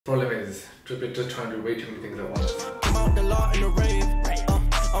Problem is, just trying to do way too many things at once.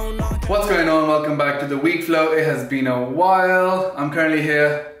 What's going on? Welcome back to the Weekflow. It has been a while. I'm currently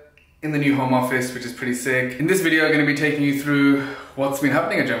here in the new home office, which is pretty sick. In this video, I'm going to be taking you through what's been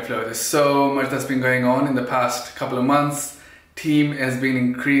happening at Genflow. There's so much that's been going on in the past couple of months. Team has been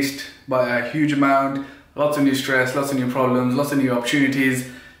increased by a huge amount. Lots of new stress, lots of new problems, lots of new opportunities.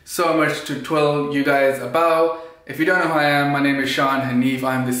 So much to tell you guys about. If you don't know who I am, my name is Shan, Hanif.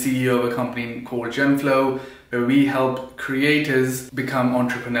 I'm the CEO of a company called Genflow, where we help creators become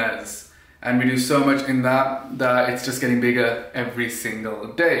entrepreneurs. And we do so much in that it's just getting bigger every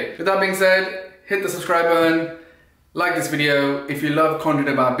single day. With that being said, hit the subscribe button, like this video. If you love content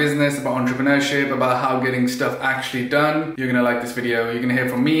about business, about entrepreneurship, about how getting stuff actually done, you're gonna like this video. You're gonna hear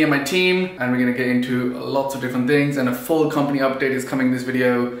from me and my team, and we're gonna get into lots of different things, and a full company update is coming in this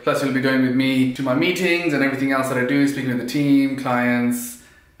video. Plus you'll be going with me to my meetings and everything else that I do, speaking with the team, clients,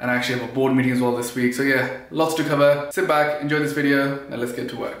 and I actually have a board meeting as well this week. So yeah, lots to cover. Sit back, enjoy this video, and let's get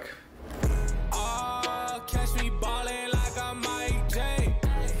to work.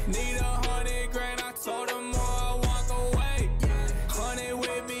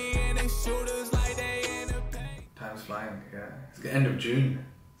 Flying, yeah. It's the end of June.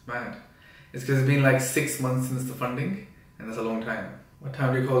 It's mad. It's because it's been like 6 months since the funding, and that's a long time. What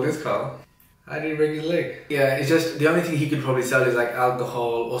time do you call this, Carl? I didn't break his leg. Yeah, it's just the only thing he could probably sell is like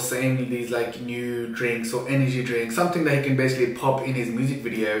alcohol or saying these like new drinks or energy drinks. Something that he can basically pop in his music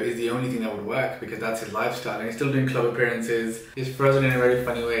video is the only thing that would work, because that's his lifestyle, and he's still doing club appearances. He's frozen in a very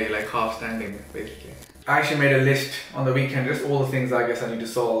funny way, like half standing basically. I actually made a list on the weekend, just all the things I guess I need to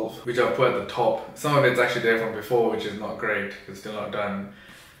solve, which I've put at the top. Some of it's actually there from before, which is not great, because it's still not done.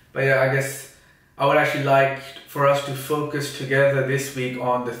 But yeah, I guess I would actually like for us to focus together this week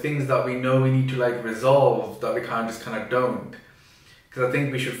on the things that we know we need to like resolve, that we kind of don't. Because I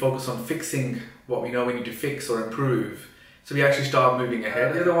think we should focus on fixing what we know we need to fix or improve, so we actually start moving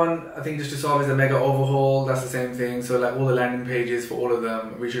ahead. The other one, I think, just to solve is a mega overhaul. That's the same thing. So like all the landing pages for all of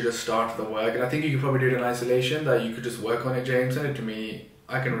them, we should just start the work. And I think you could probably do it in isolation, that you could just work on it, James, send it to me,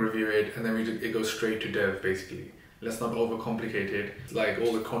 I can review it, and then it goes straight to dev basically. Let's not overcomplicate it. Like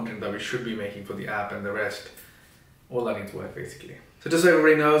all the content that we should be making for the app and the rest, all that needs work basically. So just so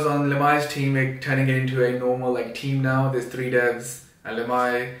everybody knows, on Lemai's team, we're turning it into a normal like team now. There's 3 devs at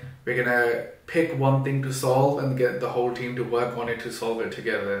Lemai. We're gonna pick one thing to solve and get the whole team to work on it to solve it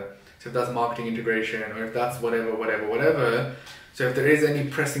together. So if that's marketing integration, or if that's whatever. So if there is any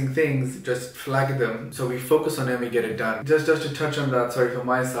pressing things, just flag them, so we focus on it and we get it done. Just to touch on that, sorry, from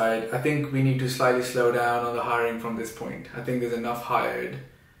my side, I think we need to slightly slow down on the hiring from this point. I think there's enough hired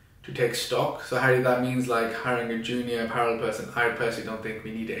to take stock. So that means like hiring a junior apparel person. I personally don't think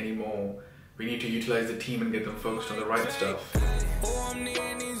we need it anymore. We need to utilize the team and get them focused on the right stuff.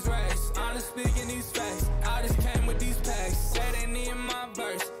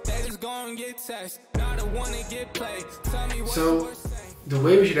 So the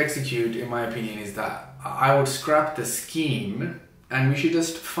way we should execute, in my opinion, is that I would scrap the scheme, and we should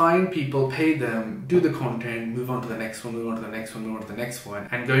just find people, pay them, do the content, move on to the next one, move on to the next one, move on to the next one,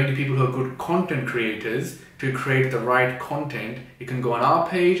 and going to people who are good content creators to create the right content. It can go on our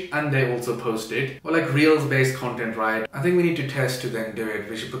page and they also post it. Or like Reels based content, right? I think we need to test to then do it.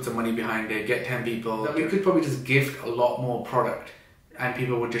 We should put some money behind it, get 10 people. We could probably just gift a lot more product and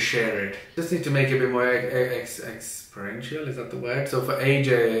people would just share it. Just need to make it a bit more experiential, is that the word? So for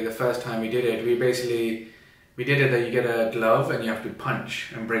AJ, the first time we did it, we did it that you get a glove and you have to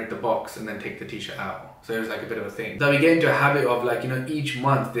punch and break the box and then take the t-shirt out. So it was like a bit of a thing. So we get into a habit of like, each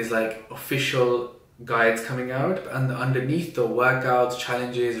month there's like official guides coming out, and underneath the workouts,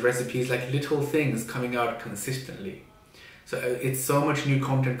 challenges, recipes, like little things coming out consistently. So it's so much new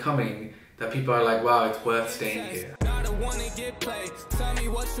content coming that people are like, wow, it's worth staying here.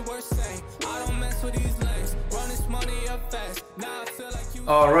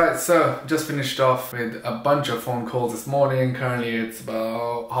 Alright, so just finished off with a bunch of phone calls this morning. Currently it's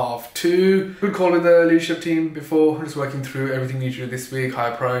about 2:30. Good call with the leadership team before, just working through everything we need to do this week, high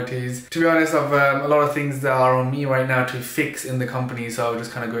priorities. To be honest, I've a lot of things that are on me right now to fix in the company, so I'm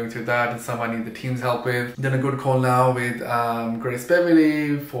just kind of going through that, and some I need the team's help with. Then a good call now with Grace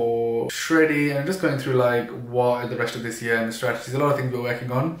Beverley for Shreddy, and just going through like what the rest of this year and the strategies. A lot of things we're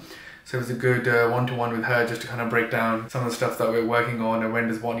working on. So it was a good one-to-one with her, just to kind of break down some of the stuff that we're working on and when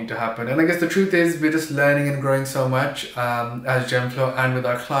does what need to happen. And I guess the truth is we're just learning and growing so much as Genflow, and with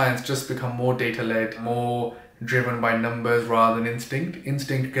our clients, just become more data-led, more driven by numbers rather than instinct.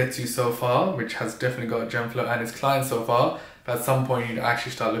 Instinct gets you so far, which has definitely got Genflow and its clients so far. But at some point, you'd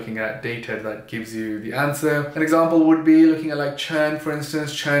actually start looking at data that gives you the answer. An example would be looking at like churn, for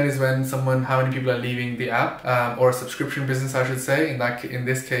instance. Churn is when how many people are leaving the app, or a subscription business, I should say. In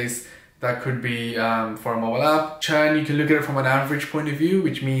this case, that could be for a mobile app. Churn, you can look at it from an average point of view,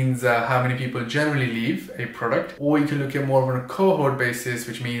 which means how many people generally leave a product. Or you can look at more on a cohort basis,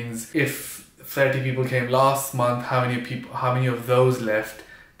 which means if 30 people came last month, how many of those left.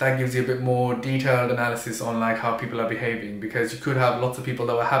 That gives you a bit more detailed analysis on like how people are behaving, because you could have lots of people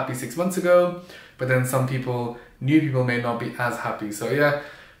that were happy 6 months ago, but then new people may not be as happy. So yeah,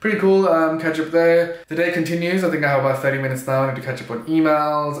 pretty cool catch up there. The day continues. I think I have about 30 minutes now. I need to catch up on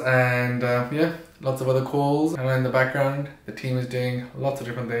emails and yeah, lots of other calls. And in the background, the team is doing lots of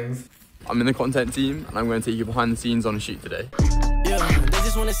different things. I'm in the content team and I'm going to take you behind the scenes on a shoot today. Yeah, they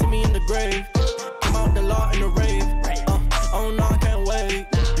just want to see me in the grave. Come out the lot in the rave. Oh no, I can't wait.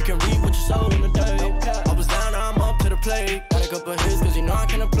 You can read what you saw in the day. I was down, now I'm up to the plate. Got a couple hits cause you know I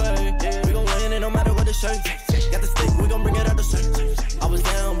can't play. We gon' win it no matter what the shirt. Got the stick, we gon' bring it out the shirt. I was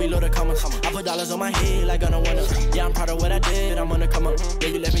down below the commas. I put dollars on my head like on a winner. Yeah, I'm proud of what I did, I'm gonna come up. Yeah,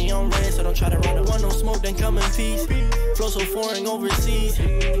 you left me on red, so don't try to run it. Want no smoke, then come in peace. Flow so foreign overseas.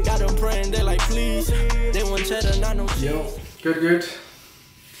 Got them praying, they like please. They want cheddar, not no cheese. Yo, good.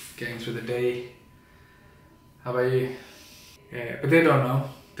 Getting through the day. How about you? Yeah, but they don't know.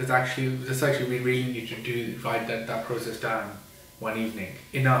 We really need to write that process down one evening.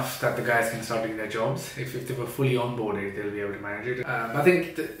 Enough that the guys can start doing their jobs. If they were fully onboarded, they'll be able to manage it. I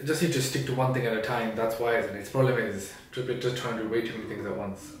think just need to stick to one thing at a time. That's why, isn't it? Its problem is just trying to do way too many things at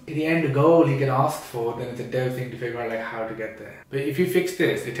once. In the end goal he can ask for, then it's a dev thing to figure out like how to get there. But if you fix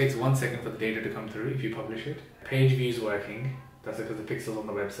this, it takes 1 second for the data to come through if you publish it. Page views working. That's because the pixels on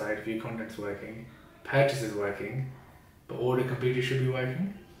the website. View content's working. Purchase is working. But order completely should be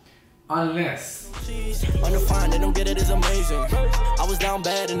working. Unless on the fine, they don't get it is amazing. I was down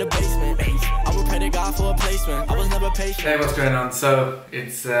bad in the basement. I would pray to God for a placement. I was never patient. Hey, what's going on? So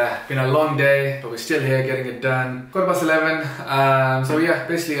it's been a long day, but we're still here getting it done. 11:15. So yeah,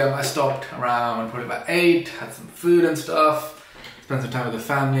 basically I stopped around probably about 8, had some food and stuff. Spent some time with the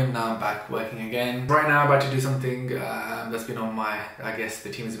family, and now I'm back working again. Right now I'm about to do something that's been on the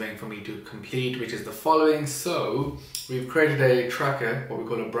team is waiting for me to complete, which is the following. So we've created a tracker, what we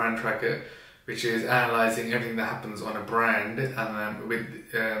call a brand tracker, which is analyzing everything that happens on a brand, and then with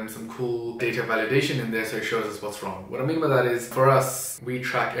some cool data validation in there, so it shows us what's wrong. What I mean by that is, for us, we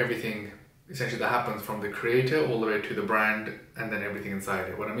track everything essentially that happens from the creator all the way to the brand, and then everything inside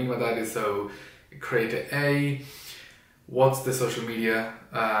it. What I mean by that is, so creator A, what's the social media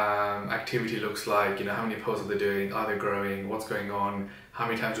activity looks like, how many posts are they doing, are they growing, what's going on, how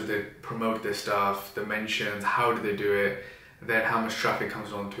many times do they promote their stuff, the mentions, how do they do it, then how much traffic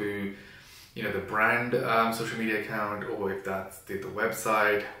comes onto the brand social media account, or if that's the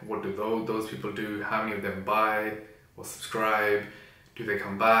website, what do those people do, how many of them buy or subscribe, do they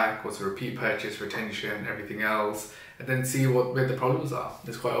come back, what's the repeat purchase, retention, everything else, and then see where the problems are.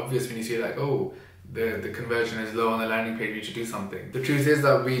 It's quite obvious when you see like, oh, the conversion is low on the landing page, we need to do something. The truth is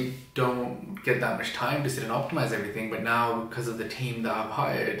that we don't get that much time to sit and optimize everything, but now because of the team that I've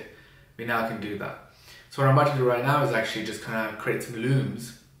hired, we now can do that. So what I'm about to do right now is actually just kind of create some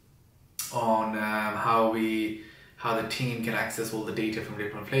looms on how the team can access all the data from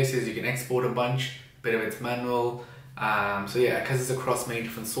different places. You can export a bunch, a bit of it's manual. So yeah, because it's across many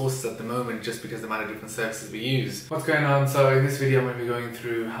different sources at the moment, just because the amount of different services we use. What's going on? So in this video I'm going to be going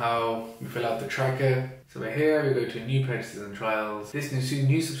through how we fill out the tracker. So we're here, we go to new purchases and trials. This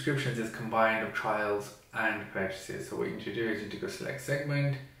new subscriptions is combined of trials and purchases. So what you need to do is you need to go select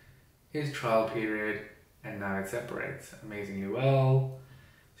segment, here's trial period, and now it separates amazingly well.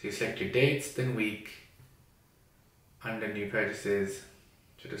 So you select your dates, then week, under new purchases,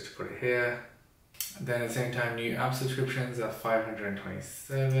 so just to put it here. And then at the same time, new app subscriptions are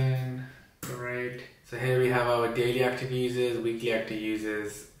 527, great. So here we have our daily active users, weekly active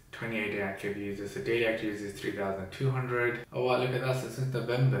users, 28-day active users. So daily active users 3,200. Oh wow, look at that, so since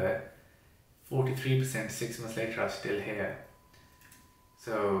November, 43% 6 months later are still here.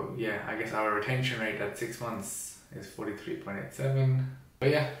 So yeah, I guess our retention rate at 6 months is 43.87. But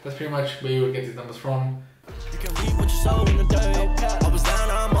yeah, that's pretty much where you would get these numbers from. You can read what you saw in the day. I was down,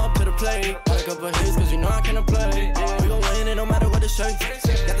 now I'm up to the plate. Got a couple hits cause you know I can't play. We gon' win it no matter what the shirt. Got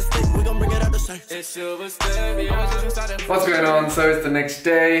the stick, we gon' bring it out the shirt. What's going on? So it's the next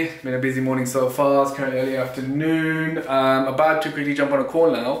day. Been a busy morning so far. It's currently early afternoon. About to quickly jump on a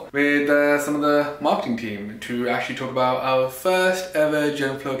call now with some of the marketing team to actually talk about our first ever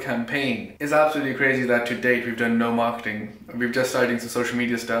GenFlow campaign. It's absolutely crazy that to date we've done no marketing. We've just started doing some social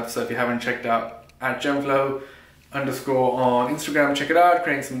media stuff, so if you haven't checked out at GenFlow, underscore on Instagram. Check it out,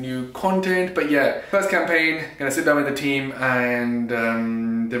 creating some new content. But yeah, first campaign, gonna sit down with the team and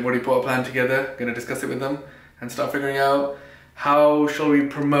they've already put a plan together. Gonna discuss it with them and start figuring out how shall we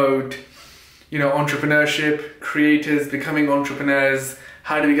promote, you know, entrepreneurship, creators becoming entrepreneurs.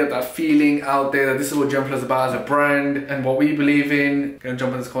 How do we get that feeling out there that this is what Jumpflow is about as a brand and what we believe in? Gonna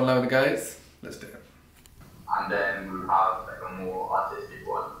jump on this call now with the guys. Let's do it. And then we'll have like a more artistic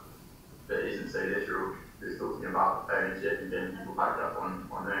one that isn't so literal, that's talking about ownership and getting people backed up on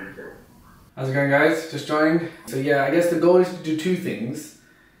ownership. How's it going, guys? Just joined. So yeah, I guess the goal is to do two things.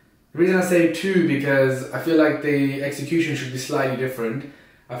 The reason I say two because I feel like the execution should be slightly different.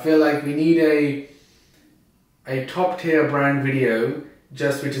 I feel like we need a top tier brand video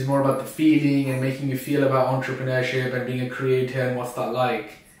just which is more about the feeling and making you feel about entrepreneurship and being a creator and what's that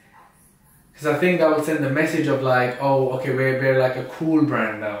like. Because I think that will send the message of like, oh, okay, we're like a cool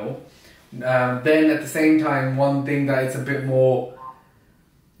brand now. Then at the same time, one thing that is a bit more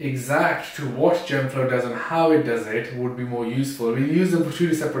exact to what Jumpflow does and how it does it would be more useful. We use them for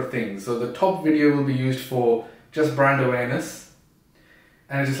two separate things. So the top video will be used for just brand awareness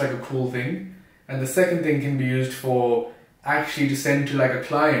and it's just like a cool thing. And the second thing can be used for actually to send to like a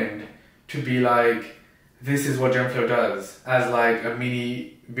client to be like, this is what Jumpflow does, as like a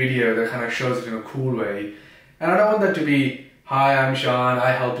mini video that kind of shows it in a cool way. And I don't want that to be, hi, I'm Shan, I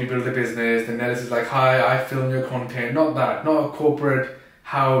help you build a business, and then this is like, hi, I film your content. Not that, not a corporate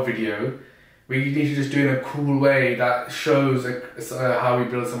how video. We need to just do it in a cool way that shows how we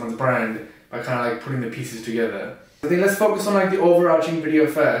build someone's brand by kind of like putting the pieces together. I think let's focus on like the overarching video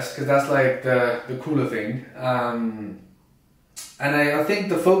first, because that's like the cooler thing. And I think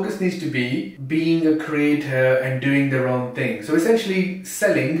the focus needs to be being a creator and doing their own thing. So essentially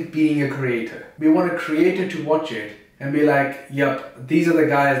selling being a creator. We want a creator to watch it and be like, yep, these are the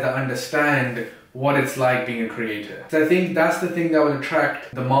guys that understand what it's like being a creator. So I think that's the thing that will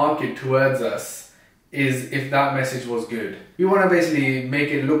attract the market towards us, is if that message was good. We want to basically make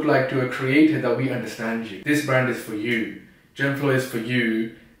it look like to a creator that we understand you. This brand is for you. Jumpflow is for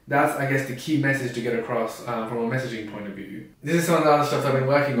you. That's, I guess, the key message to get across from a messaging point of view. This is some of the other stuff I've been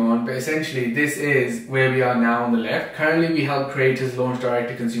working on, but essentially this is where we are now on the left. Currently we help creators launch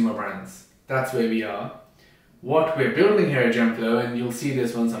direct-to-consumer brands. That's where we are. What we're building here at Jumpflow, and you'll see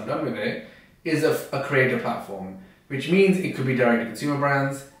this once I'm done with it, is a creator platform, which means it could be direct-to-consumer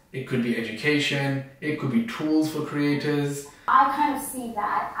brands, it could be education, it could be tools for creators. I kind of see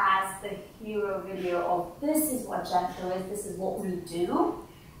that as the hero video of this is what Jumpflow is, this is what we do.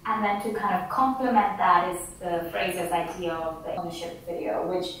 And then to kind of complement that is the Fraser's idea of the ownership video,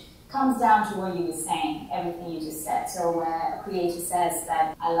 which comes down to what you were saying, everything you just said. So where a creator says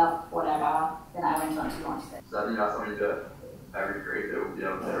that I love whatever, then I went on to launch it. So I think that's something that every creator will be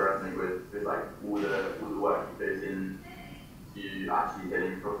able to resonate with like all the work he goes in to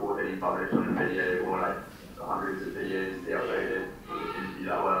actually before getting published on the video, or like the hundreds of videos they uploaded, they didn't do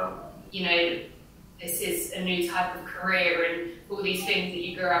that well. You know, this is a new type of career and all these things that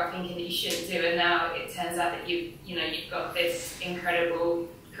you grew up thinking that you shouldn't do, and now it turns out that you've got this incredible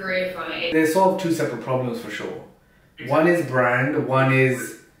career from it. They solve two separate problems for sure. One is brand, one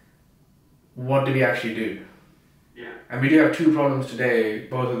is what do we actually do? Yeah. And we do have two problems today,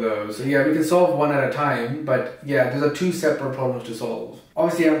 both of those. So yeah, we can solve one at a time, but yeah, those are two separate problems to solve.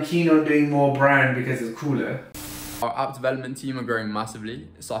 Obviously I'm keen on doing more brand because it's cooler. Our app development team are growing massively,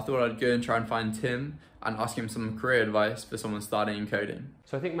 so I thought I'd go and try and find Tim and ask him some career advice for someone starting in coding.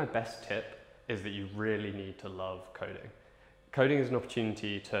 So I think my best tip is that you really need to love coding. Coding is an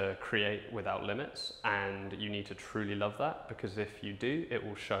opportunity to create without limits, and you need to truly love that, because if you do, it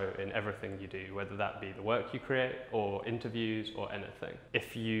will show in everything you do, whether that be the work you create or interviews or anything.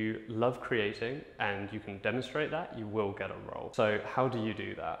 If you love creating and you can demonstrate that, you will get a role. So how do you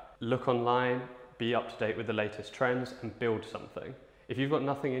do that? Look online, be up to date with the latest trends and build something. If you've got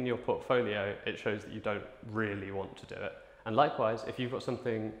nothing in your portfolio, it shows that you don't really want to do it. And likewise, if you've got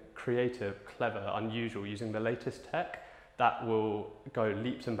something creative, clever, unusual, using the latest tech, that will go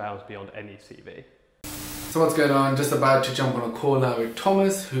leaps and bounds beyond any CV. So what's going on? Just about to jump on a call now with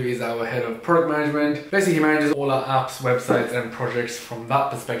Thomas, who is our head of product management. Basically, he manages all our apps, websites, and projects from that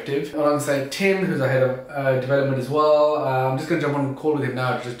perspective. Alongside Tim, who's our head of development as well. I'm just going to jump on a call with him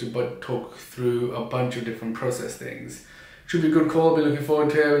now just to talk through a bunch of different process things. Should be a good call. Be looking forward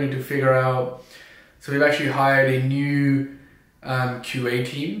to it. We need to figure out. So we've actually hired a new QA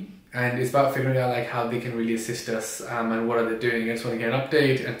team. And it's about figuring out like how they can really assist us and what are they doing. I just want to get an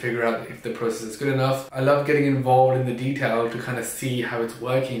update and figure out if the process is good enough. I love getting involved in the detail to kind of see how it's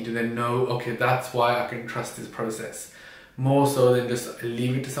working, to then know, okay, that's why I can trust this process. more so than just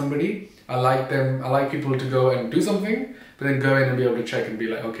leave it to somebody. I like people to go and do something, but then go in and be able to check and be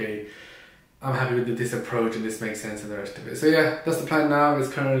like, okay, I'm happy with this approach and this makes sense and the rest of it. So yeah, that's the plan now. It's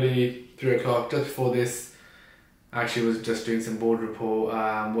currently 3 o'clock. Just before this, I actually was just doing some board report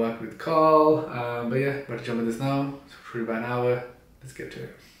work with Carl. But yeah, about to jump in this now. It's probably about an hour. Let's get to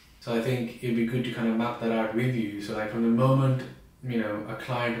it. So I think it'd be good to kind of map that out with you. So like from the moment, you know, a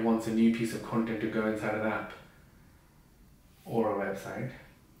client wants a new piece of content to go inside an app or a website,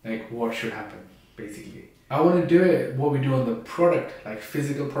 like what should happen, basically. I want to do it, what we do on the product, like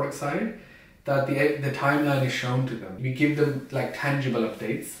physical product side, that the timeline is shown to them. We give them like tangible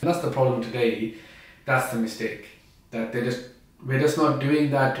updates. And that's the problem today. That's the mistake. That we're just not doing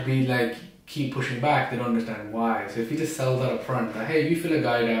that to be like, keep pushing back. They don't understand why. So if you just sell that up front, that hey, you fill a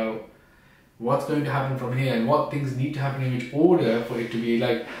guide out, what's going to happen from here and what things need to happen in which order for it to be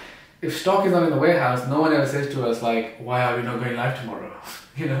like, if stock is not in the warehouse, no one ever says to us like, why are we not going live tomorrow?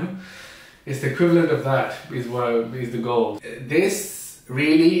 You know, it's the equivalent of that is the goal. This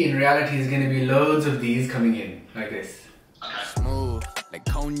really, in reality, is going to be loads of these coming in like this. Smooth, like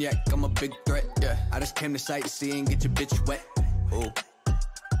cognac, I'm a big threat, yeah. I just came to sightsee and get your bitch wet. Oh,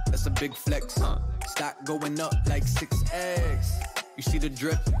 that's a big flex. Stock going up like 6 eggs. You see the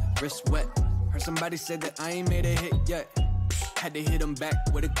drip, wrist wet. Heard somebody say that I ain't made a hit yet. Had to hit him back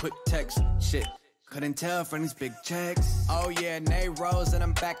with a quick text. Shit, couldn't tell from these big checks. Oh yeah, Nay Rose and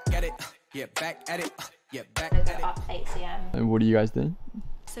I'm back at it. Yeah, back at it. Yeah, back at it. Up 8 AM. And what are you guys doing?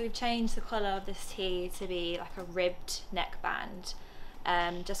 So we've changed the colour of this tee to be like a ribbed neckband,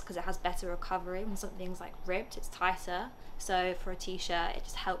 just because it has better recovery. When something's like ribbed, it's tighter. So for a t-shirt, it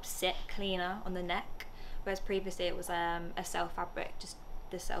just helps sit cleaner on the neck. Whereas previously it was a self fabric, just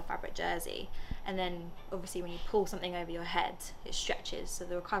the self fabric jersey. And then obviously when you pull something over your head, it stretches, so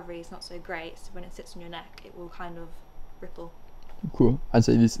the recovery is not so great. So when it sits on your neck, it will kind of ripple. Cool. I'd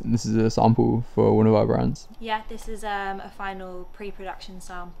say this is a sample for one of our brands. Yeah, this is a final pre-production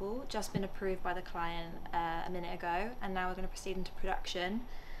sample, just been approved by the client a minute ago, and now we're going to proceed into production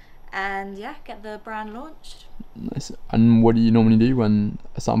and yeah, get the brand launched. Nice. And what do you normally do when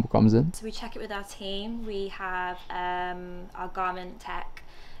a sample comes in? So we check it with our team. We have our garment tech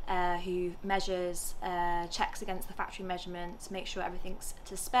who measures, checks against the factory measurements, make sure everything's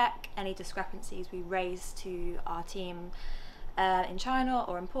to spec. Any discrepancies we raise to our team in China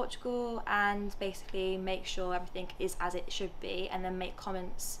or in Portugal, and basically make sure everything is as it should be, and then make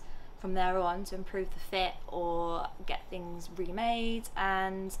comments from there on to improve the fit or get things remade,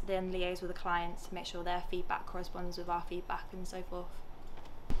 and then liaise with the clients to make sure their feedback corresponds with our feedback and so forth.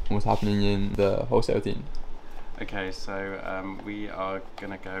 What's happening in the wholesale team? Okay, so we are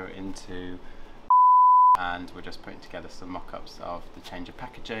going to go into and we're just putting together some mock-ups of the change of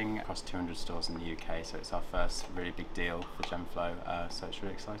packaging across 200 stores in the UK, so it's our first really big deal for Genflow, so it's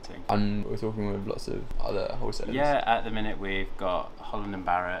really exciting. And we're talking with lots of other wholesalers? Yeah, at the minute we've got Holland &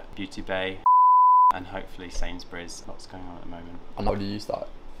 Barrett, Beauty Bay, and hopefully Sainsbury's. Lots going on at the moment. And how do you start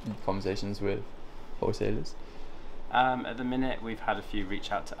conversations with wholesalers? At the minute we've had a few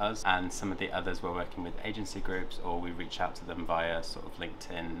reach out to us, and some of the others we're working with agency groups, or we reach out to them via sort of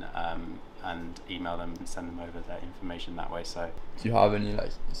LinkedIn and email them and send them over their information that way. So do you have any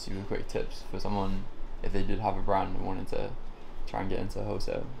like super quick tips for someone if they did have a brand and wanted to try and get into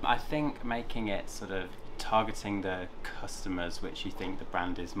wholesale? I think making it sort of targeting the customers which you think the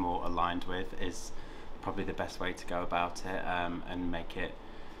brand is more aligned with is probably the best way to go about it, and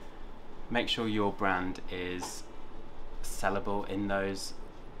make sure your brand is sellable in those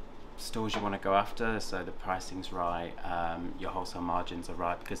stores you want to go after, so the pricing's right, your wholesale margins are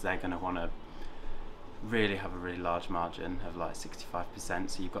right, because they're going to want to really have a really large margin of like 65%,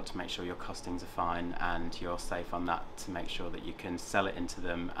 so you've got to make sure your costings are fine and you're safe on that to make sure that you can sell it into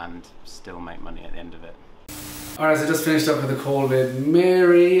them and still make money at the end of it. Alright, so just finished up with a call with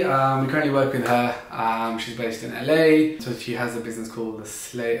Mary. We currently work with her. She's based in LA, so she has a business called the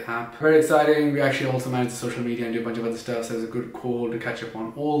Slay app. Very exciting. We actually also manage the social media and do a bunch of other stuff, so it's a good call to catch up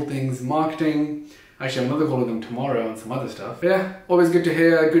on all things marketing. Actually, I have another call with them tomorrow on some other stuff. But yeah, always good to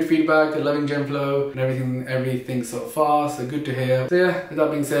hear, good feedback. They're loving Genflow and everything so far, so good to hear. So yeah, with that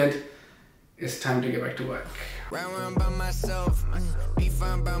being said, it's time to get back to work. Round by myself, be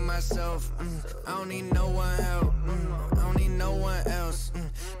fine by myself. I don't need no one help, I don't need no one else.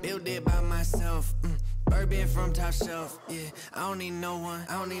 Build it by myself, bourbon from top shelf. Yeah, I don't need no one,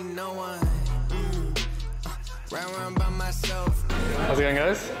 I don't need no one. Round by myself. How's it going,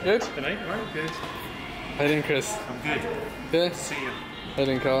 guys? Good? Good night, alright, good. How you doing, Chris? I'm good. Good? See you. How you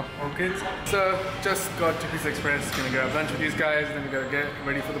doing, Carl? All good. So, just got to Pizza Express, gonna go have lunch with these guys, and then we gotta get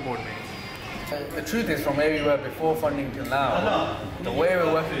ready for the board meeting. The truth is, from where we were before funding till now, the way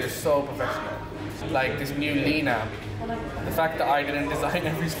we're working is so professional. Like this new Lean app, the fact that I didn't design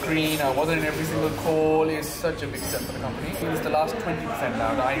every screen, I wasn't in every single call is such a big step for the company. It's the last 20%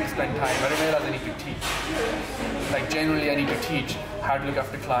 now that I need to spend time. I didn't realize I need to teach. Like generally I need to teach how to look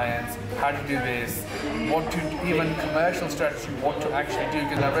after clients, how to do this, what to, even commercial strategy, what to actually do,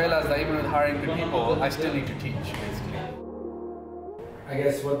 because I realized that even with hiring good people, I still need to teach basically. I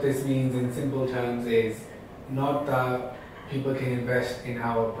guess what this means in simple terms is not that people can invest in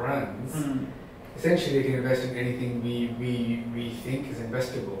our brands. Essentially, they can invest in anything we think is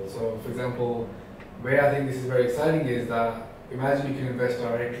investable. So, for example, where I think this is very exciting is that imagine you can invest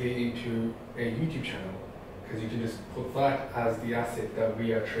directly into a YouTube channel, because you can just put that as the asset that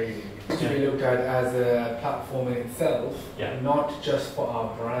we are trading. It should be looked at as a platform in itself, not just for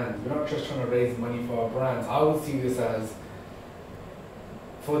our brands. We're not just trying to raise money for our brands. I would see this as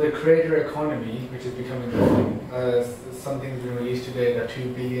for the creator economy, which is becoming the thing. Something's been released today that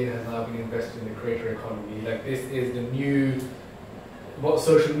 2 billion has now been invested in the creator economy. Like this is the new, what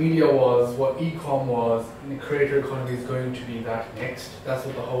social media was, what e-com was, and the creator economy is going to be that next. That's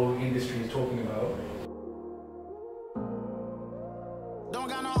what the whole industry is talking about. Don't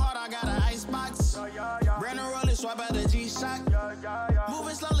got no heart, I got an icebox. Brand new roller, swap out the G-Shock.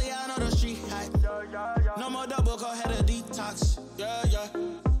 Moving slowly, I know the street hype. No more double, go ahead and detox.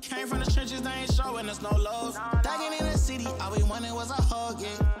 Came from the trenches, they ain't showing us no love. Dagging in the city, all we wanted was a hug,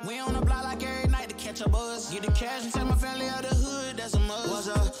 yeah. We on the block like every night to catch a buzz. Get the cash and tell my family out the hood, that's a must. Was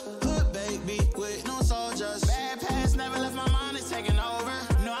a hood baby with no soldiers. Bad past never left my mind, it's taking over.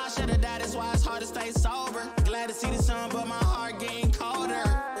 No, I should've died, that's why it's hard to stay sober. Glad to see the sun, but my heart getting colder.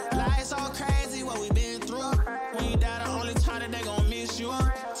 Life's so crazy, what we been through. When you die, the only time that they gon' miss you.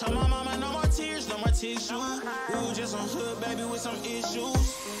 Tell my mama no more tears, no more tissue. Ooh, just some hood baby with some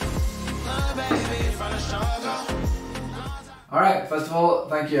issues. Alright, first of all,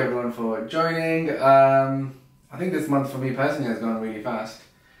 thank you everyone for joining. I think this month for me personally has gone really fast.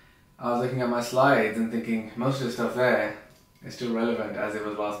 I was looking at my slides and thinking most of the stuff there is still relevant as it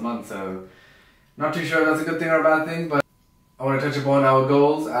was last month, so not too sure if that's a good thing or a bad thing, but I want to touch upon our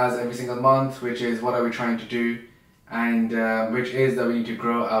goals as every single month, which is what are we trying to do, and which is that we need to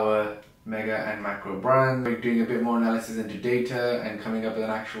grow our mega and macro brand. We're doing a bit more analysis into data and coming up with an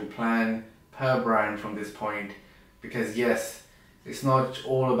actual plan per brand from this point, because yes, it's not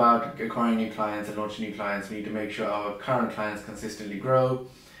all about acquiring new clients and launching new clients. We need to make sure our current clients consistently grow,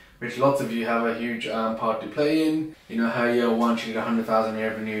 which lots of you have a huge part to play in. You know how year 1 she did 100,000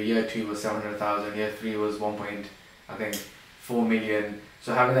 revenue, year 2 was 700,000, year 3 was 1.4 million.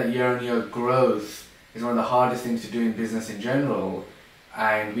 So having that year-on-year growth is one of the hardest things to do in business in general,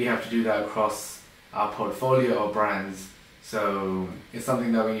 and we have to do that across our portfolio of brands. So it's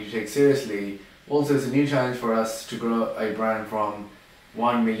something that we need to take seriously. Also, it's a new challenge for us to grow a brand from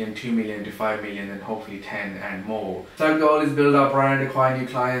 1 million, 2 million to 5 million and hopefully 10 and more. Third goal is build our brand, acquire new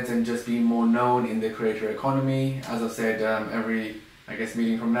clients and just be more known in the creator economy. As I've said, every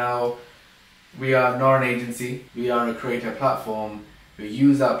meeting from now, we are not an agency, we are a creator platform. We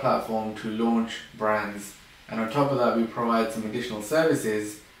use that platform to launch brands, and on top of that we provide some additional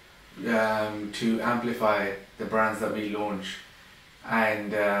services to amplify the brands that we launch.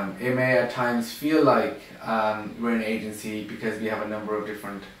 And it may at times feel like we're an agency because we have a number of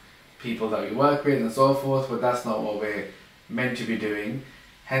different people that we work with and so forth, but that's not what we're meant to be doing.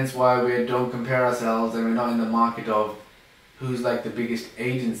 Hence why we don't compare ourselves, and we're not in the market of who's like the biggest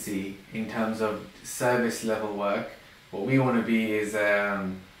agency in terms of service level work. What we want to be is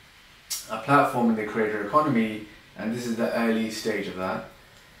a platform in the creator economy, and this is the early stage of that.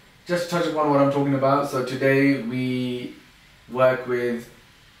 Just to touch upon what I'm talking about, so today we work with,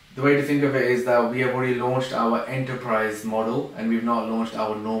 the way to think of it is that we have already launched our enterprise model and we've not launched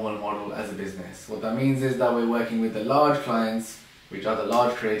our normal model as a business. What that means is that we're working with the large clients, which are the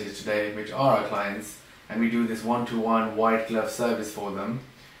large creators today, which are our clients, and we do this one-to-one white glove service for them.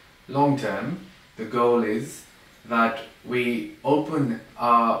 Long term, the goal is that we open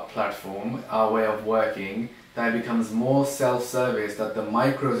our platform, our way of working, that it becomes more self-service, that the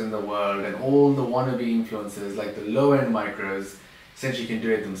micros in the world and all the wannabe influencers, like the low-end micros, essentially can do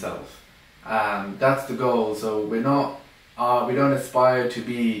it themselves. That's the goal. So we don't aspire to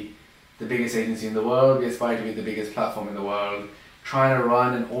be the biggest agency in the world, we aspire to be the biggest platform in the world, trying to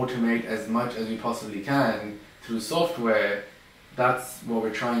run and automate as much as we possibly can through software. That's what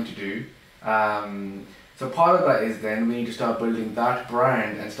we're trying to do. So part of that is then we need to start building that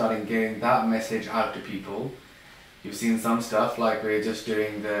brand and starting getting that message out to people. You've seen some stuff like we're just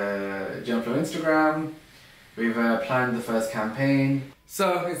doing the Weekflow Instagram. We've planned the first campaign.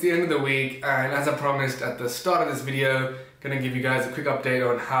 So it's the end of the week, and as I promised at the start of this video, gonna give you guys a quick update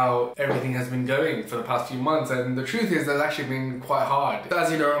on how everything has been going for the past few months. And the truth is, that's actually been quite hard.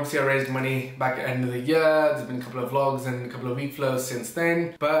 As you know, obviously I raised money back at the end of the year. There's been a couple of vlogs and a couple of Weekflows since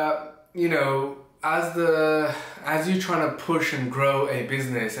then. But you know, as you're trying to push and grow a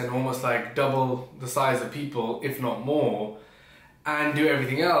business and almost like double the size of people, if not more, and do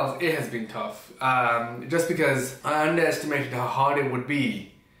everything else, it has been tough. Just because I underestimated how hard it would be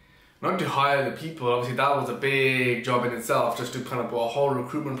not to hire the people. Obviously that was a big job in itself, just to kind of put a whole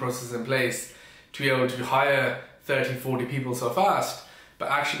recruitment process in place to be able to hire 30, 40 people so fast, but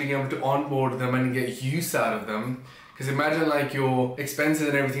actually being able to onboard them and get use out of them. Because imagine like your expenses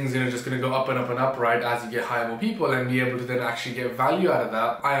and everything's just gonna go up and up and up, right, as you get hire more people and be able to then actually get value out of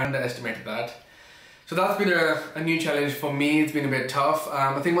that. I underestimated that. So that's been a new challenge for me. It's been a bit tough.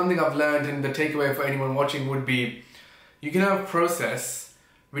 I think one thing I've learned, and the takeaway for anyone watching would be, you can have a process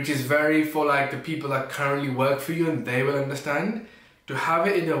which is very for like the people that currently work for you and they will understand, to have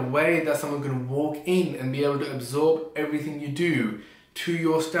it in a way that someone can walk in and be able to absorb everything you do to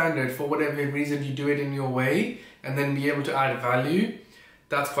your standard for whatever reason you do it in your way, and then be able to add value.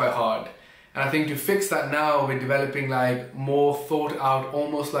 That's quite hard. And I think to fix that now, we're developing like more thought out,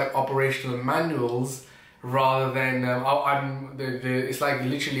 almost like operational manuals, rather than it's like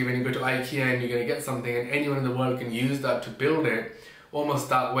literally when you go to IKEA and you're going to get something and anyone in the world can use that to build it, almost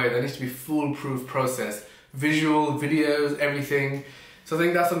that way. There needs to be foolproof process, visual, videos, everything. So I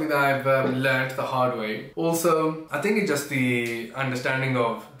think that's something that I've learned the hard way. Also, I think it's just the understanding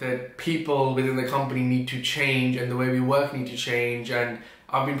of that people within the company need to change and the way we work need to change. And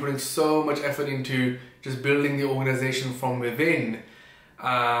I've been putting so much effort into just building the organization from within.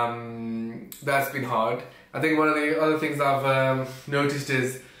 That's been hard. I think one of the other things I've noticed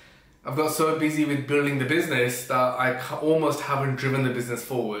is I've got so busy with building the business that I almost haven't driven the business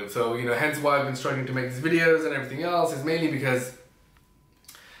forward. So, you know, hence why I've been struggling to make these videos and everything else is mainly because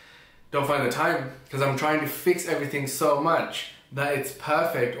I don't find the time, because I'm trying to fix everything so much that it's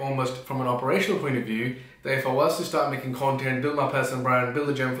perfect almost from an operational point of view, that if I was to start making content, build my personal brand, build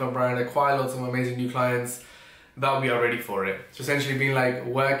the Gemflow brand, acquire lots of amazing new clients, that we are ready for it. So essentially being like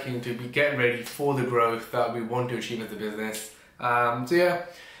working to get ready for the growth that we want to achieve as a business. So yeah.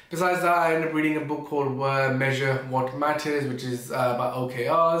 Besides that, I ended up reading a book called Measure What Matters, which is about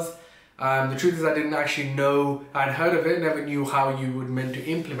OKRs. The truth is I didn't actually know, I'd heard of it, never knew how you would meant to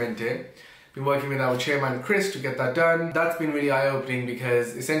implement it. Been working with our chairman Chris to get that done. That's been really eye-opening,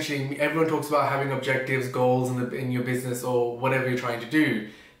 because essentially everyone talks about having objectives, goals in your business or whatever you're trying to do.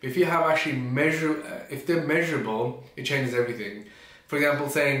 But if you have actually if they're measurable, it changes everything. For example,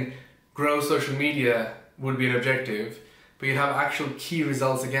 saying grow social media would be an objective, but you'd have actual key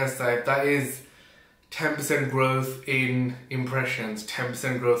results against that. That is 10% growth in impressions,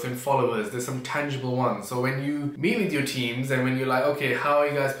 10% growth in followers. There's some tangible ones. So when you meet with your teams and when you're like, okay, how are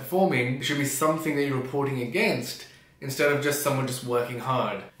you guys performing? It should be something that you're reporting against instead of just someone just working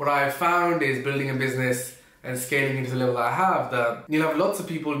hard. What I've found is building a business and scaling it to the level that I have, that you'll have lots of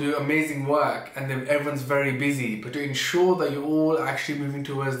people do amazing work and then everyone's very busy, but to ensure that you're all actually moving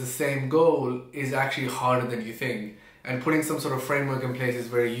towards the same goal is actually harder than you think. And putting some sort of framework in place is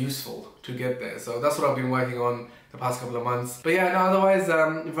very useful to get there. So that's what I've been working on the past couple of months. But yeah, no, otherwise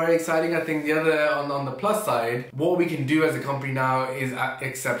very exciting. I think the other, on the plus side, what we can do as a company now is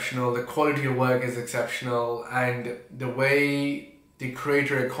exceptional. The quality of work is exceptional, and the way the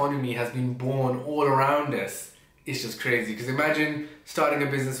creator economy has been born all around us is just crazy. Because imagine starting a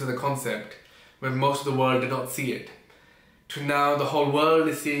business with a concept when most of the world did not see it, to now the whole world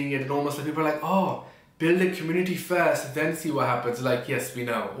is seeing it, and almost like people are like, oh, build a community first, then see what happens. Like, yes, we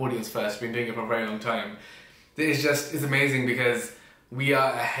know, audience first, we've been doing it for a very long time. It's amazing, because we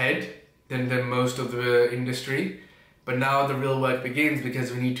are ahead than most of the industry, but now the real work begins,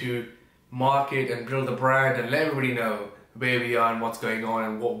 because we need to market and build a brand and let everybody know where we are and what's going on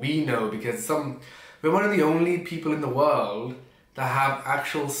and what we know, because we're one of the only people in the world that have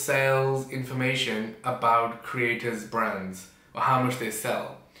actual sales information about creators' brands or how much they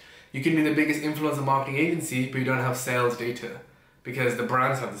sell. You can be the biggest influencer marketing agency, but you don't have sales data, because the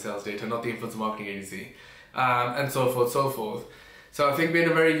brands have the sales data, not the influencer marketing agency, and so forth, so forth. So I think we're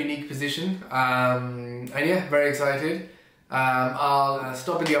in a very unique position, and yeah, very excited. I'll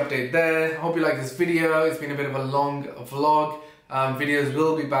stop in the update there. Hope you like this video. It's been a bit of a long vlog. Videos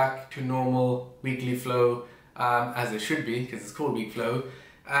will be back to normal weekly flow, as it should be, because it's called Weekflow.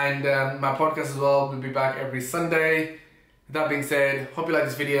 And my podcast as well will be back every Sunday. With that being said, hope you like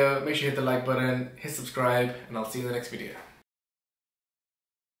this video. Make sure you hit the like button, hit subscribe, and I'll see you in the next video.